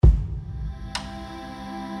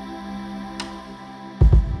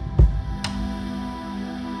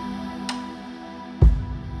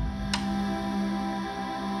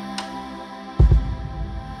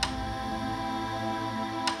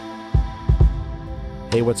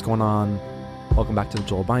Hey, what's going on? Welcome back to the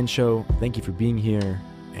Joel Bine Show. Thank you for being here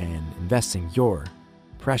and investing your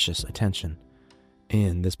precious attention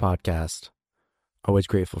in this podcast. Always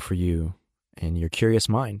grateful for you and your curious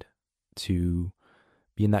mind to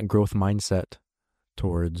be in that growth mindset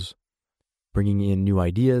towards bringing in new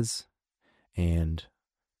ideas and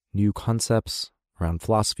new concepts around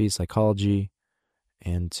philosophy, psychology,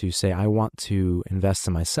 and to say, I want to invest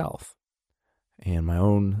in myself and my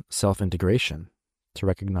own self-integration, to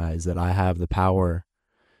recognize that I have the power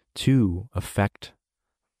to affect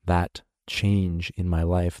that change in my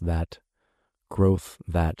life, that growth,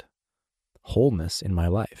 that wholeness in my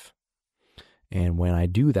life. And when I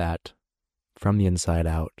do that from the inside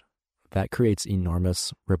out, that creates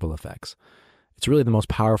enormous ripple effects. It's really the most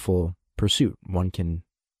powerful pursuit one can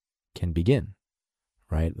begin,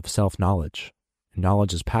 right? Of self-knowledge.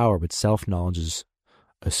 Knowledge is power, but self-knowledge is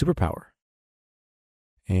a superpower.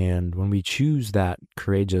 And when we choose that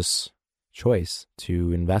courageous choice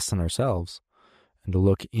to invest in ourselves and to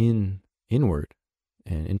look inward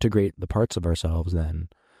and integrate the parts of ourselves, then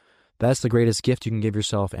that's the greatest gift you can give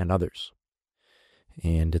yourself and others.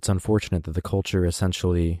 And it's unfortunate that the culture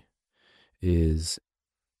essentially is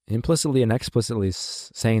implicitly and explicitly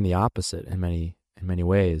saying the opposite in many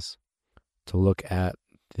ways, to look at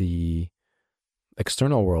the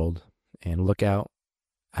external world and look out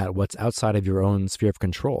at what's outside of your own sphere of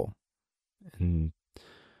control and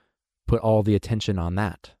put all the attention on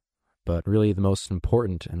that. But really the most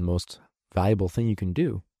important and most valuable thing you can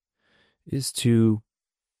do is to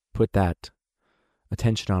put that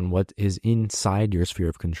attention on what is inside your sphere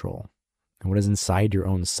of control and what is inside your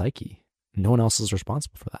own psyche. No one else is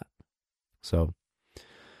responsible for that. So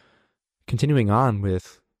continuing on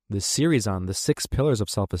with this series on the 6 pillars of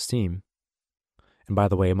self-esteem. And by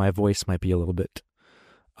the way, my voice might be a little bit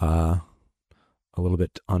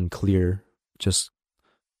unclear, just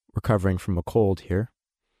recovering from a cold here,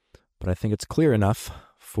 but I think it's clear enough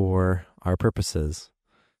for our purposes.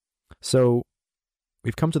 So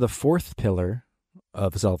we've come to the 4th pillar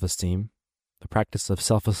of self-esteem, the practice of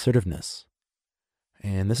self-assertiveness.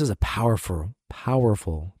 And this is a powerful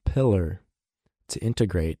pillar to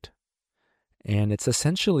integrate. And it's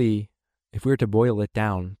essentially, if we were to boil it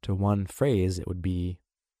down to one phrase, it would be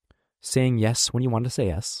saying yes when you want to say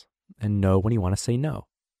yes, and no when you want to say no.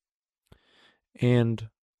 And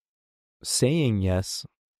saying yes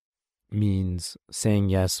means saying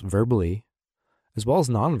yes verbally as well as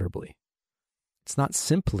non-verbally. It's not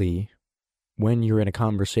simply when you're in a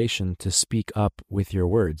conversation to speak up with your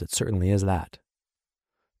words. It certainly is that.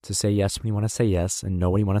 To say yes when you want to say yes and no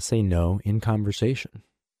when you want to say no in conversation,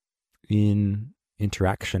 in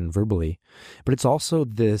interaction verbally. But it's also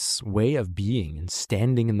this way of being and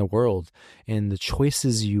standing in the world and the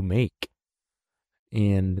choices you make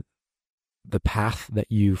and the path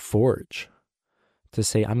that you forge. To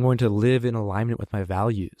say, I'm going to live in alignment with my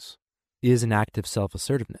values is an act of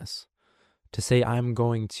self-assertiveness. To say, I'm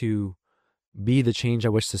going to be the change I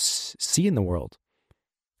wish to see in the world.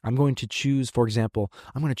 I'm going to choose, for example,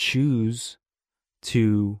 I'm going to choose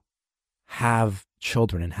to have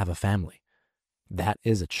children and have a family. That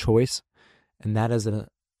is a choice, and that is a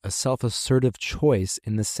self-assertive choice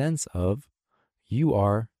in the sense of you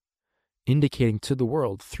are indicating to the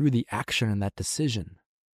world through the action and that decision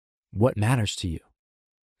what matters to you.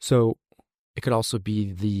 So it could also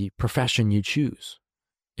be the profession you choose.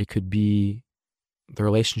 It could be the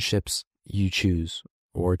relationships you choose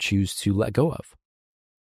or choose to let go of.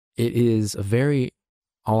 It is a very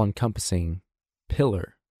all-encompassing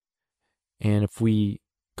pillar. And if we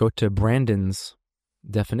go to Brandon's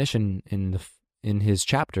definition in his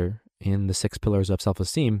chapter in the 6 pillars of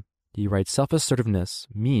self-esteem, he writes, self-assertiveness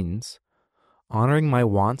means honoring my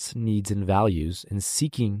wants, needs, and values and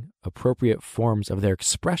seeking appropriate forms of their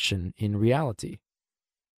expression in reality.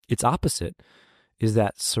 Its opposite is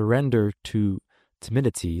that surrender to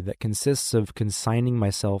timidity that consists of consigning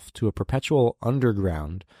myself to a perpetual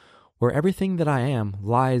underground where everything that I am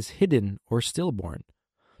lies hidden or stillborn,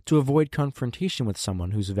 to avoid confrontation with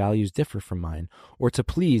someone whose values differ from mine, or to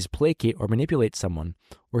please, placate, or manipulate someone,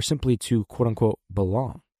 or simply to quote-unquote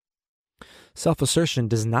belong. Self-assertion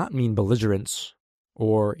does not mean belligerence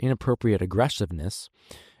or inappropriate aggressiveness.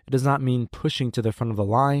 It does not mean pushing to the front of the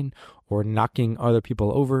line or knocking other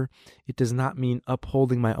people over. It does not mean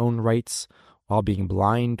upholding my own rights while being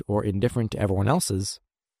blind or indifferent to everyone else's.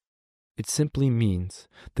 It simply means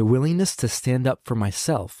the willingness to stand up for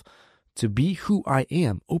myself, to be who I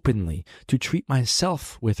am openly, to treat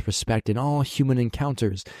myself with respect in all human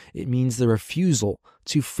encounters. It means the refusal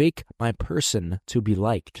to fake my person to be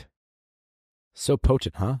liked. So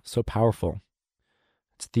potent, huh? So powerful.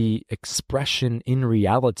 It's the expression in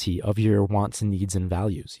reality of your wants and needs and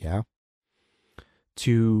values, yeah?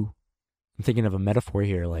 I'm thinking of a metaphor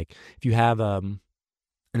here, like if you have an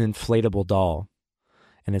inflatable doll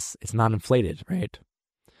and it's not inflated, right?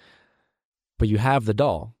 But you have the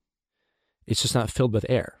doll. It's just not filled with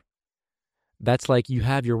air. That's like you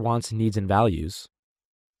have your wants and needs and values.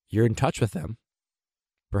 You're in touch with them,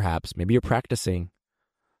 perhaps. Maybe you're practicing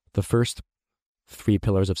the first 3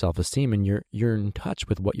 pillars of self-esteem, and you're in touch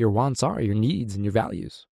with what your wants are, your needs, and your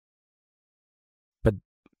values. But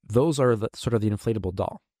those are sort of the inflatable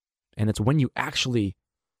doll. And it's when you actually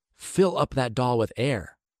fill up that doll with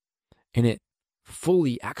air and it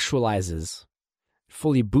fully actualizes,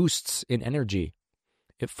 fully boosts in energy,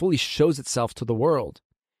 it fully shows itself to the world.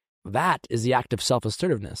 That is the act of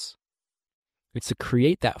self-assertiveness. It's to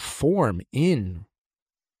create that form in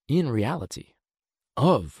reality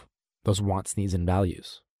of those wants, needs, and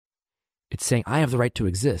values. It's saying, I have the right to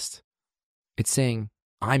exist. It's saying,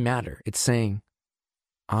 I matter. It's saying,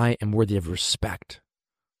 I am worthy of respect.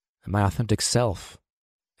 And my authentic self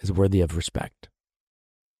is worthy of respect.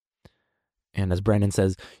 And as Brandon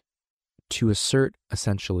says, to assert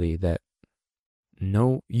essentially that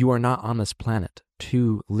no, you are not on this planet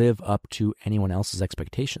to live up to anyone else's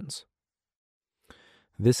expectations.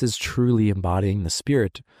 This is truly embodying the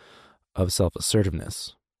spirit of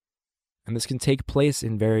self-assertiveness. And this can take place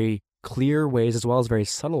in very clear ways as well as very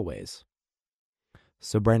subtle ways.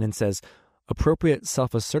 So Brandon says, appropriate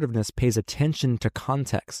self-assertiveness pays attention to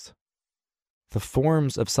context. The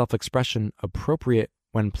forms of self-expression appropriate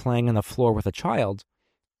when playing on the floor with a child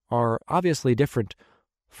are obviously different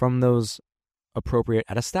from those appropriate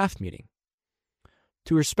at a staff meeting.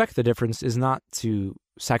 To respect the difference is not to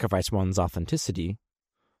sacrifice one's authenticity,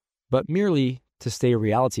 but merely to stay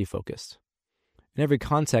reality-focused. In every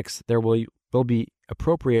context, there will be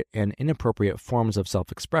appropriate and inappropriate forms of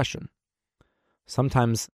self-expression.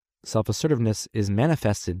 Sometimes self-assertiveness is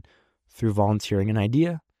manifested through volunteering an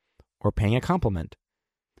idea or paying a compliment,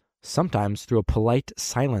 sometimes through a polite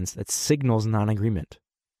silence that signals non-agreement,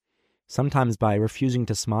 sometimes by refusing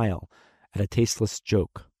to smile at a tasteless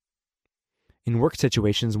joke. In work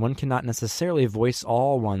situations, one cannot necessarily voice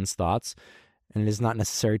all one's thoughts, and it is not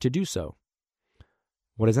necessary to do so.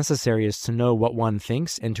 What is necessary is to know what one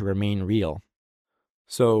thinks and to remain real.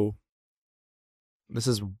 So, this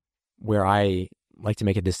is where I like to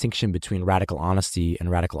make a distinction between radical honesty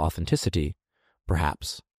and radical authenticity,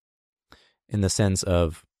 perhaps. In the sense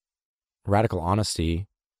of radical honesty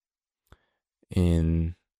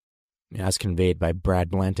as conveyed by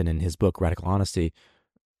Brad Blanton in his book, Radical Honesty,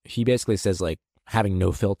 he basically says, like, having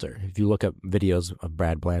no filter. If you look up videos of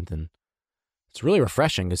Brad Blanton, it's really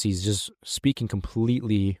refreshing because he's just speaking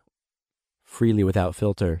completely freely without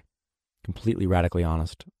filter, completely radically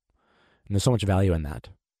honest. And there's so much value in that.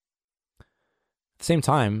 At the same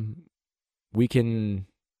time, we can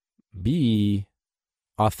be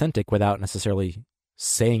authentic without necessarily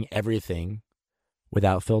saying everything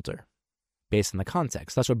without filter, based on the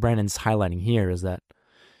context. That's what Brandon's highlighting here, is that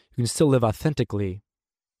you can still live authentically,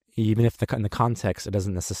 even if in the context it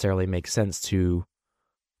doesn't necessarily make sense to,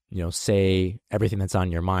 say everything that's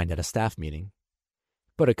on your mind at a staff meeting.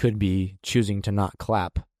 But it could be choosing to not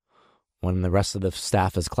clap when the rest of the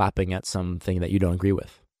staff is clapping at something that you don't agree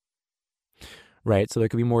with. Right? So there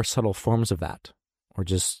could be more subtle forms of that, or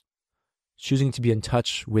just choosing to be in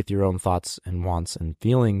touch with your own thoughts and wants and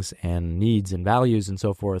feelings and needs and values and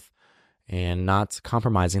so forth, and not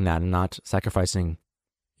compromising that and not sacrificing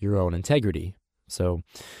your own integrity. So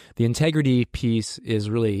the integrity piece is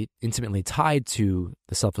really intimately tied to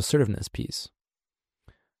the self-assertiveness piece.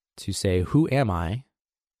 To say, who am I?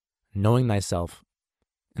 Knowing thyself,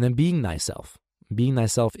 and then being thyself. Being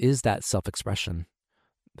thyself is that self-expression,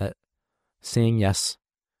 that saying yes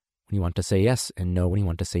when you want to say yes, and no when you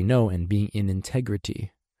want to say no, and being in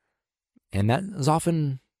integrity. And that is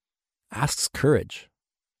often asks courage,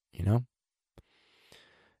 It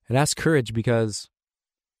asks courage because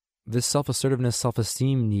this self-assertiveness,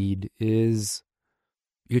 self-esteem need is,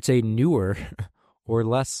 you'd say, newer or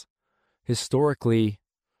less historically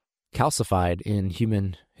calcified in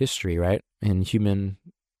human history, right? In human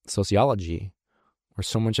sociology, where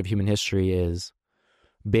so much of human history is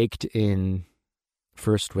baked in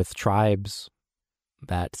first with tribes,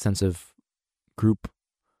 that sense of group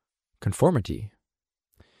conformity,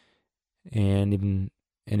 and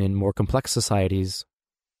in more complex societies,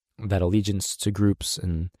 that allegiance to groups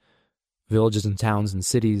and villages and towns and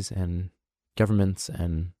cities and governments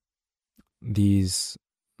and these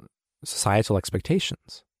societal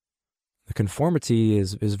expectations. The conformity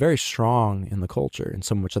is very strong in the culture, and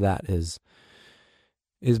so much of that is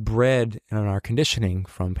is bred in our conditioning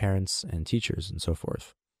from parents and teachers and so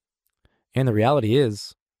forth. And the reality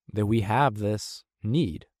is that we have this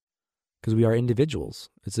need because we are individuals.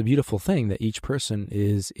 It's a beautiful thing that each person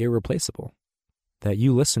is irreplaceable, that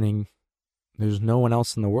you listening, there's no one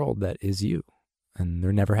else in the world that is you, and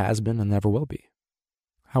there never has been and never will be.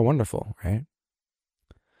 How wonderful, right?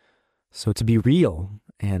 So to be real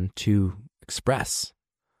and to express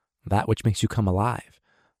that which makes you come alive,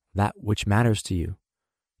 that which matters to you,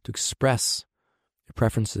 to express your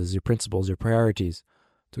preferences, your principles, your priorities,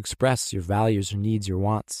 to express your values, your needs, your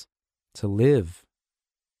wants, to live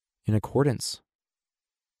in accordance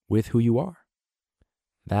with who you are.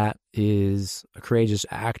 That is a courageous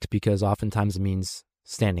act because oftentimes it means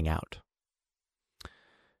standing out.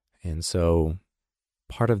 And so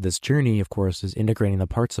part of this journey, of course, is integrating the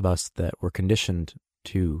parts of us that were conditioned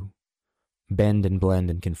to bend and blend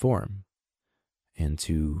and conform, and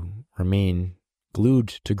to remain glued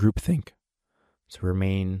to groupthink, to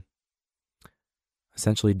remain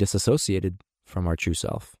essentially disassociated from our true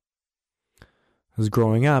self. As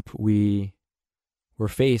growing up, we were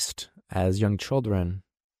faced as young children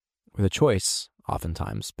with a choice,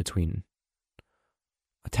 oftentimes, between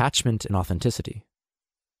attachment and authenticity.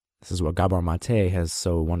 This is what Gabor Mate has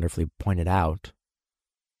so wonderfully pointed out,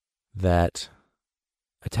 that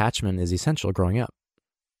attachment is essential growing up.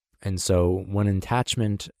 And so when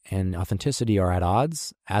attachment and authenticity are at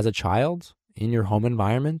odds as a child, in your home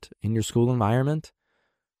environment, in your school environment,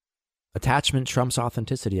 attachment trumps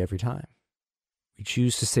authenticity every time. We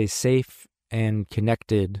choose to stay safe and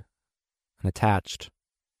connected and attached,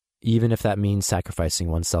 even if that means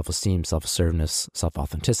sacrificing one's self-esteem, self-assertiveness,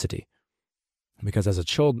 self-authenticity. Because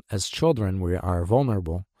as children, we are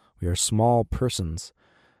vulnerable. We are small persons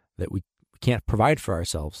that we can't provide for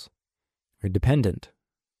ourselves. We're dependent.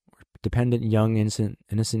 We're dependent, young,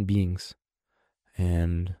 innocent beings.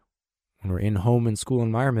 And when we're in home and school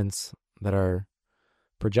environments that are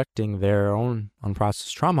projecting their own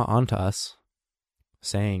unprocessed trauma onto us,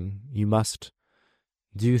 saying, you must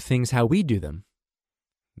do things how we do them.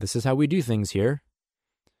 This is how we do things here,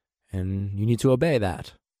 and you need to obey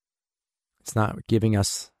that. It's not giving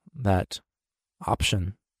us that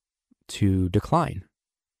option to decline,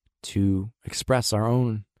 to express our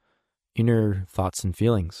own inner thoughts and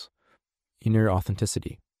feelings, inner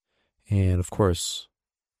authenticity. And of course,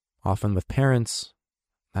 often with parents,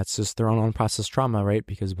 that's just their own unprocessed trauma, right?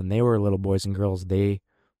 Because when they were little boys and girls, they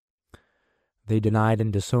denied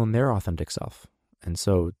and disowned their authentic self. And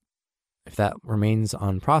so if that remains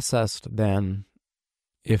unprocessed, then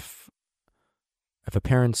if a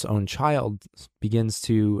parent's own child begins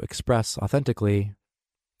to express authentically,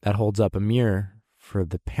 that holds up a mirror for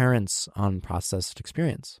the parent's unprocessed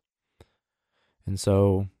experience. And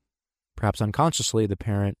so perhaps unconsciously, the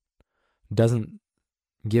parent doesn't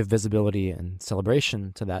give visibility and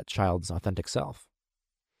celebration to that child's authentic self.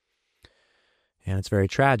 And it's very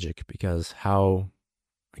tragic because how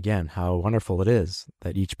wonderful it is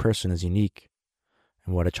that each person is unique.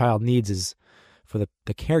 And what a child needs is for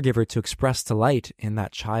the caregiver to express delight in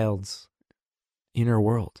that child's inner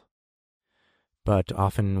world. But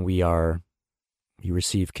often we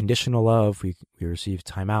receive conditional love, we receive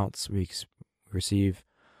timeouts, we receive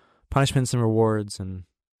punishments and rewards, and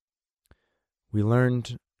we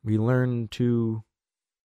learn to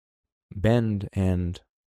bend and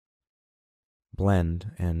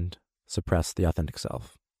blend and suppress the authentic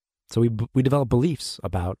self. So we develop beliefs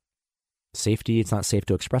about safety. It's not safe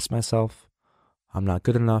to express myself. I'm not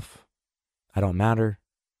good enough. I don't matter.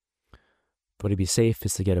 The way to be safe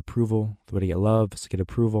is to get approval. The way to get love is to get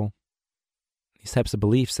approval. These types of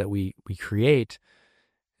beliefs that we create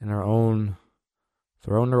in our own,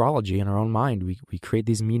 through our own neurology, in our own mind, we create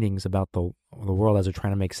these meanings about the world as we're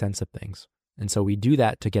trying to make sense of things. And so we do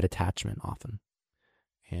that to get attachment often.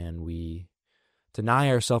 And we deny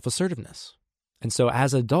our self-assertiveness. And so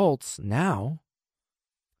as adults now,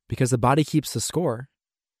 because the body keeps the score,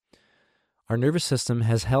 our nervous system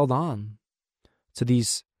has held on to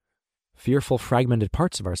these fearful, fragmented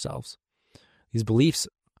parts of ourselves, these beliefs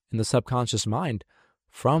in the subconscious mind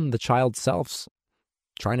from the child's selves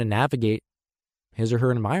trying to navigate his or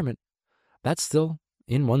her environment. That's still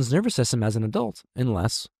in one's nervous system as an adult,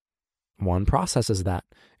 unless one processes that,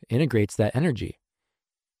 integrates that energy,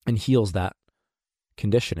 and heals that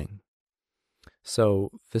conditioning. So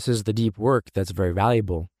this is the deep work that's very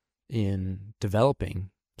valuable in developing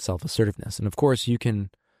self-assertiveness. And of course, you can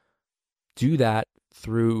do that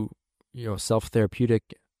through,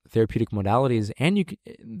 self-therapeutic modalities, and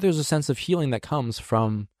there's a sense of healing that comes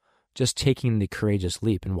from just taking the courageous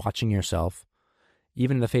leap and watching yourself,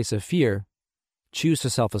 even in the face of fear, choose to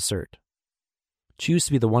self-assert, choose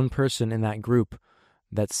to be the one person in that group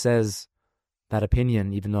that says that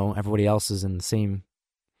opinion, even though everybody else is in the same,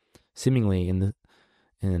 seemingly in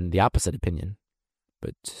the opposite opinion.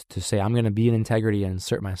 But to say, I'm going to be in integrity and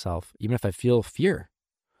assert myself, even if I feel fear,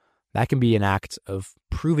 that can be an act of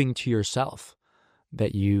proving to yourself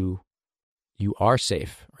that you are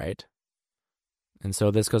safe, right? And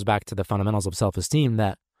so this goes back to the fundamentals of self-esteem,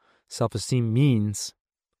 that self-esteem means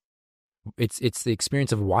it's the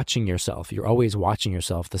experience of watching yourself. You're always watching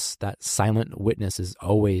yourself. That silent witness is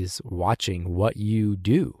always watching what you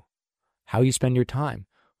do, how you spend your time,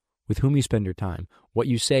 with whom you spend your time, what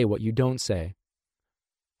you say, what you don't say,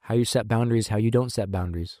 how you set boundaries, how you don't set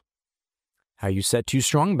boundaries, how you set too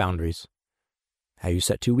strong boundaries, how you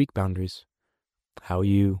set too weak boundaries, how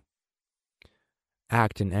you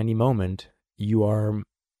act in any moment. You are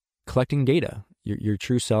collecting data. Your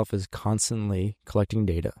true self is constantly collecting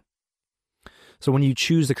data. So when you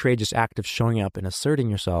choose the courageous act of showing up and asserting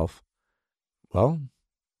yourself, well,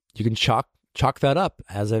 you can chalk that up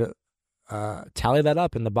as tally that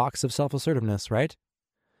up in the box of self-assertiveness, right?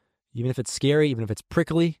 Even if it's scary, even if it's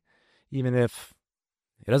prickly, even if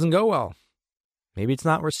it doesn't go well, maybe it's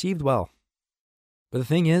not received well. But the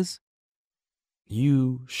thing is,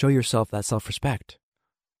 you show yourself that self-respect.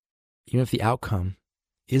 Even if the outcome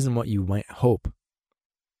isn't what you might hope,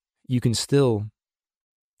 you can still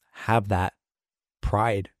have that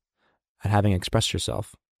pride at having expressed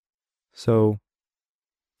yourself. So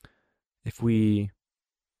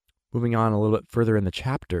moving on a little bit further in the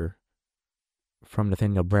chapter from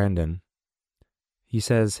Nathaniel Branden, he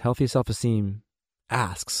says, healthy self-esteem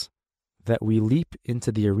asks that we leap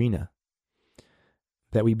into the arena,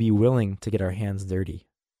 that we be willing to get our hands dirty.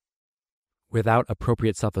 Without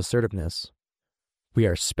appropriate self-assertiveness, we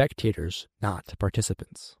are spectators, not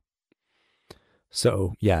participants.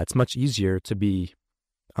 So, yeah, it's much easier to be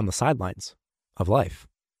on the sidelines of life,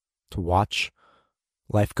 to watch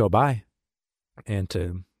life go by and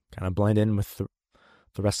to kind of blend in with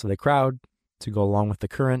the rest of the crowd, to go along with the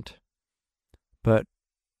current. But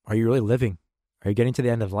are you really living? Are you getting to the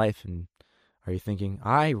end of life and are you thinking,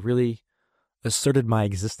 I really asserted my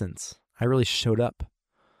existence. I really showed up.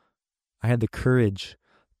 I had the courage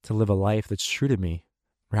to live a life that's true to me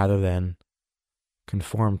rather than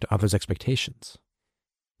conform to others' expectations.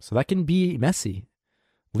 So that can be messy.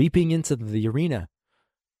 Leaping into the arena,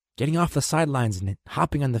 getting off the sidelines and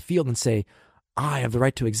hopping on the field and say, I have the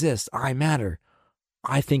right to exist. I matter.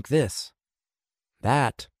 I think this.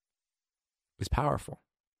 That is powerful.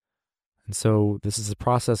 And so this is a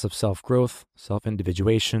process of self-growth,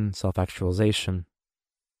 self-individuation, self-actualization,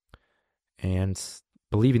 and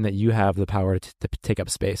believing that you have the power to take up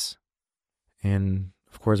space. And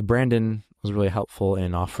of course, Branden was really helpful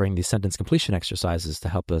in offering these sentence completion exercises to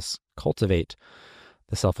help us cultivate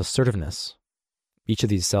the self-assertiveness. Each of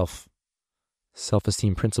these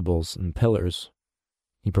self-esteem principles and pillars,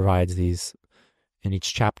 he provides these in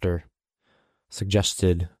each chapter,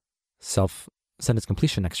 suggested sentence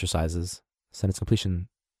completion exercises, sentence completion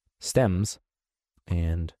stems,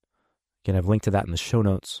 and again, I've linked to that in the show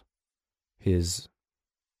notes, his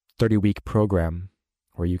 30-week program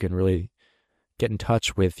where you can really get in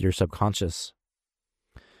touch with your subconscious.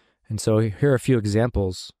 And so here are a few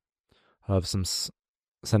examples of some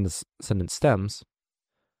sentence stems.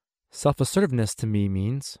 Self-assertiveness to me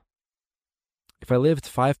means, if I lived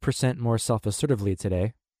 5% more self-assertively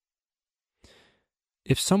today,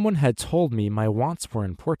 if someone had told me my wants were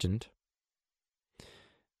important,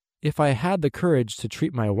 if I had the courage to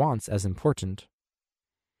treat my wants as important,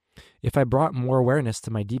 if I brought more awareness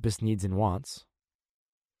to my deepest needs and wants,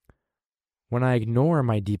 when I ignore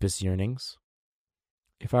my deepest yearnings,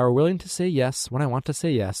 if I were willing to say yes when I want to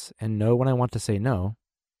say yes and no when I want to say no,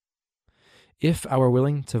 if I were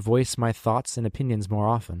willing to voice my thoughts and opinions more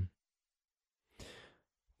often,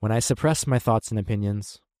 when I suppress my thoughts and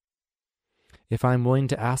opinions, if I'm willing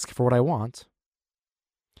to ask for what I want,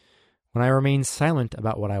 when I remain silent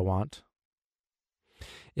about what I want,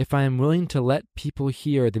 if I am willing to let people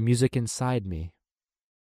hear the music inside me.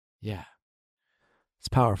 Yeah, it's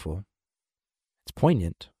powerful. It's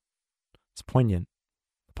poignant. It's poignant.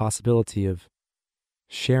 The possibility of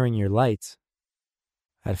sharing your light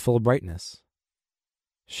at full brightness,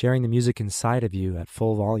 sharing the music inside of you at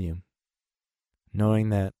full volume, knowing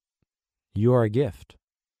that you are a gift.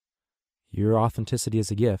 Your authenticity is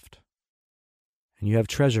a gift, and you have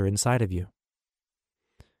treasure inside of you.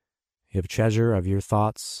 You have treasure of your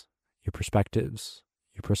thoughts, your perspectives,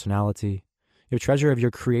 your personality. You have treasure of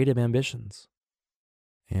your creative ambitions.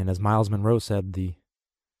 And as Miles Monroe said, the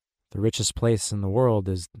richest place in the world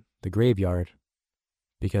is the graveyard,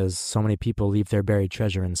 because so many people leave their buried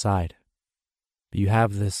treasure inside. But you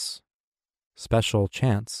have this special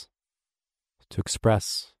chance to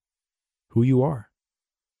express who you are,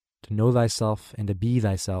 to know thyself and to be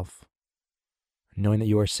thyself, knowing that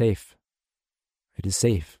you are safe. It is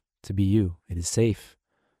safe to be you. It is safe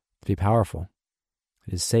to be powerful.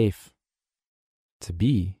 It is safe to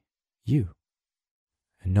be you.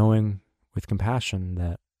 And knowing with compassion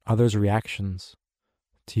that others' reactions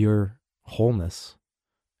to your wholeness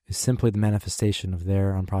is simply the manifestation of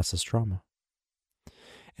their unprocessed trauma.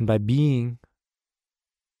 And by being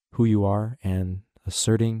who you are and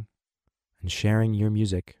asserting and sharing your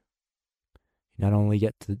music, you not only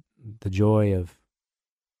get the joy of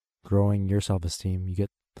growing your self-esteem, you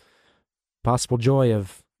get possible joy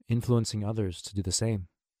of influencing others to do the same,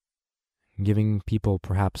 and giving people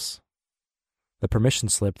perhaps the permission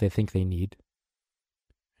slip they think they need,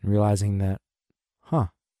 and realizing that,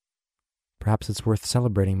 perhaps it's worth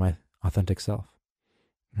celebrating my authentic self.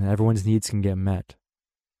 And everyone's needs can get met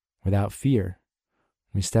without fear.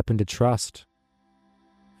 We step into trust,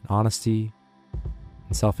 and honesty,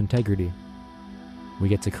 and self-integrity. We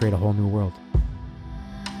get to create a whole new world.